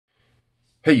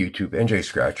Hey YouTube, NJ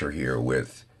Scratcher here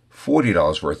with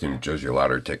 $40 worth of New Jersey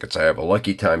Lottery tickets. I have a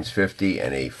Lucky Times 50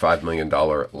 and a $5 million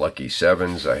Lucky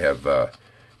Sevens. I have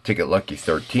ticket Lucky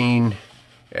 13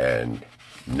 and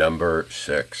number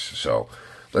 6. So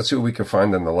let's see what we can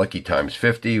find on the Lucky Times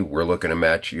 50. We're looking to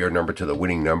match your number to the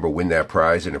winning number, win that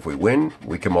prize, and if we win,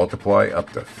 we can multiply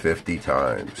up to 50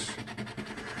 times.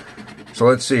 So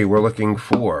let's see, we're looking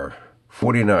for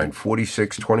 49,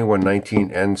 46, 21,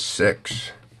 19, and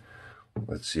 6.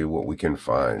 Let's see what we can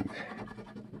find.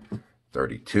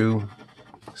 32,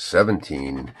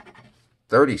 17,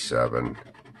 37,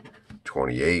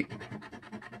 28,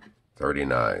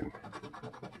 39,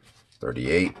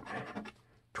 38,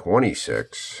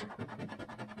 26,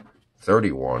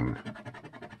 31,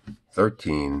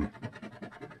 13,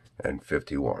 and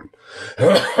 51.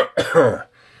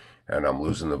 And I'm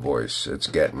losing the voice. It's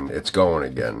going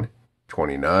again.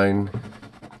 29,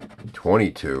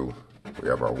 22. We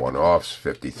have our one-offs,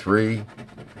 53,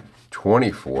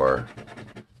 24,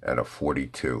 and a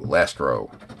 42. Last row.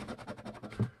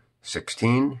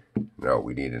 16. No,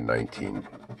 we need a 19.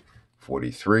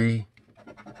 43,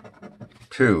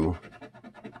 2,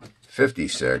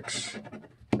 56,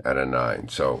 and a 9.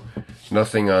 So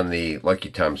nothing on the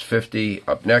Lucky Times 50.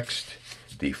 Up next,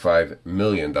 the $5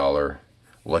 million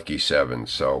Lucky 7.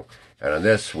 So, and on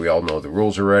this, we all know the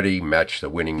rules already. Match the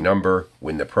winning number,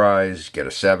 win the prize, get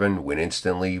a 7, win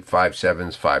instantly. 5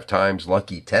 sevens, 5 times.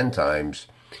 Lucky 10 times.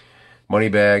 Money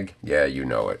bag, yeah, you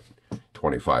know it.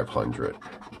 2,500.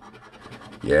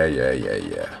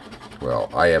 Yeah. Well,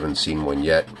 I haven't seen one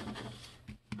yet.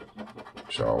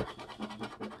 So,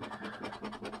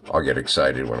 I'll get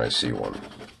excited when I see one.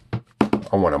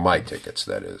 On one of my tickets,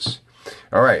 that is.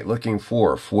 All right, looking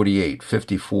for 48,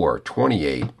 54,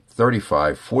 28,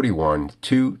 35, 41,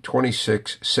 2,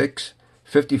 26, 6,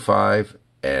 55,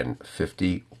 and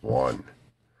 51.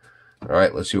 All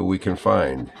right, let's see what we can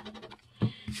find.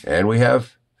 And we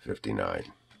have 59,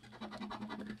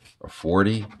 a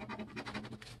 40,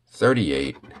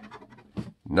 38,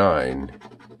 9,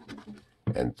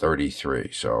 and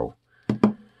 33. So,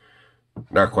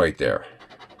 not quite there.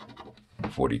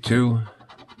 42,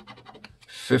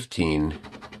 15,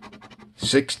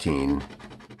 16,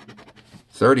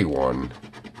 31,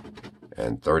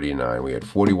 and 39. We had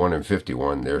 41 and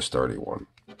 51. There's 31.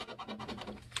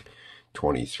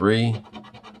 23,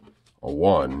 a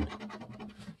 1,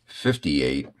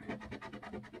 58,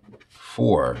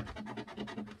 4,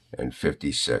 and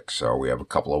 56. So we have a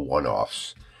couple of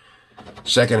one-offs.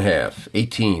 Second half,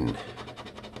 18,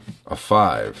 a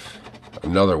 5,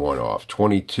 another one-off,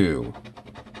 22,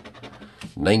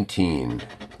 19,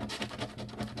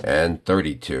 and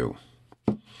 32.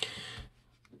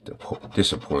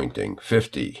 Disappointing.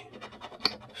 50,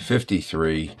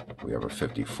 53, we have a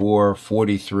 54,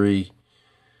 43,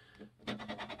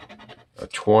 a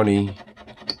 20,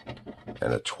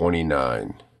 and a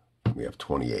 29. We have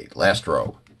 28. Last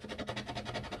row.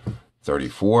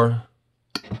 34,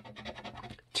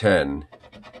 10,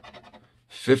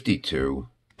 52,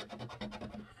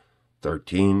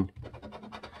 13,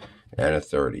 and a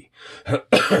 30. All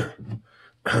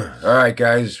right,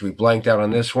 guys, we blanked out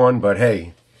on this one, but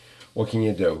hey, what can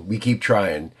you do? We keep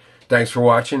trying. Thanks for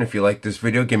watching. If you like this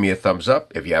video, give me a thumbs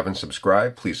up. If you haven't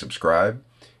subscribed, please subscribe.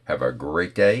 Have a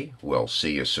great day. We'll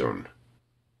see you soon.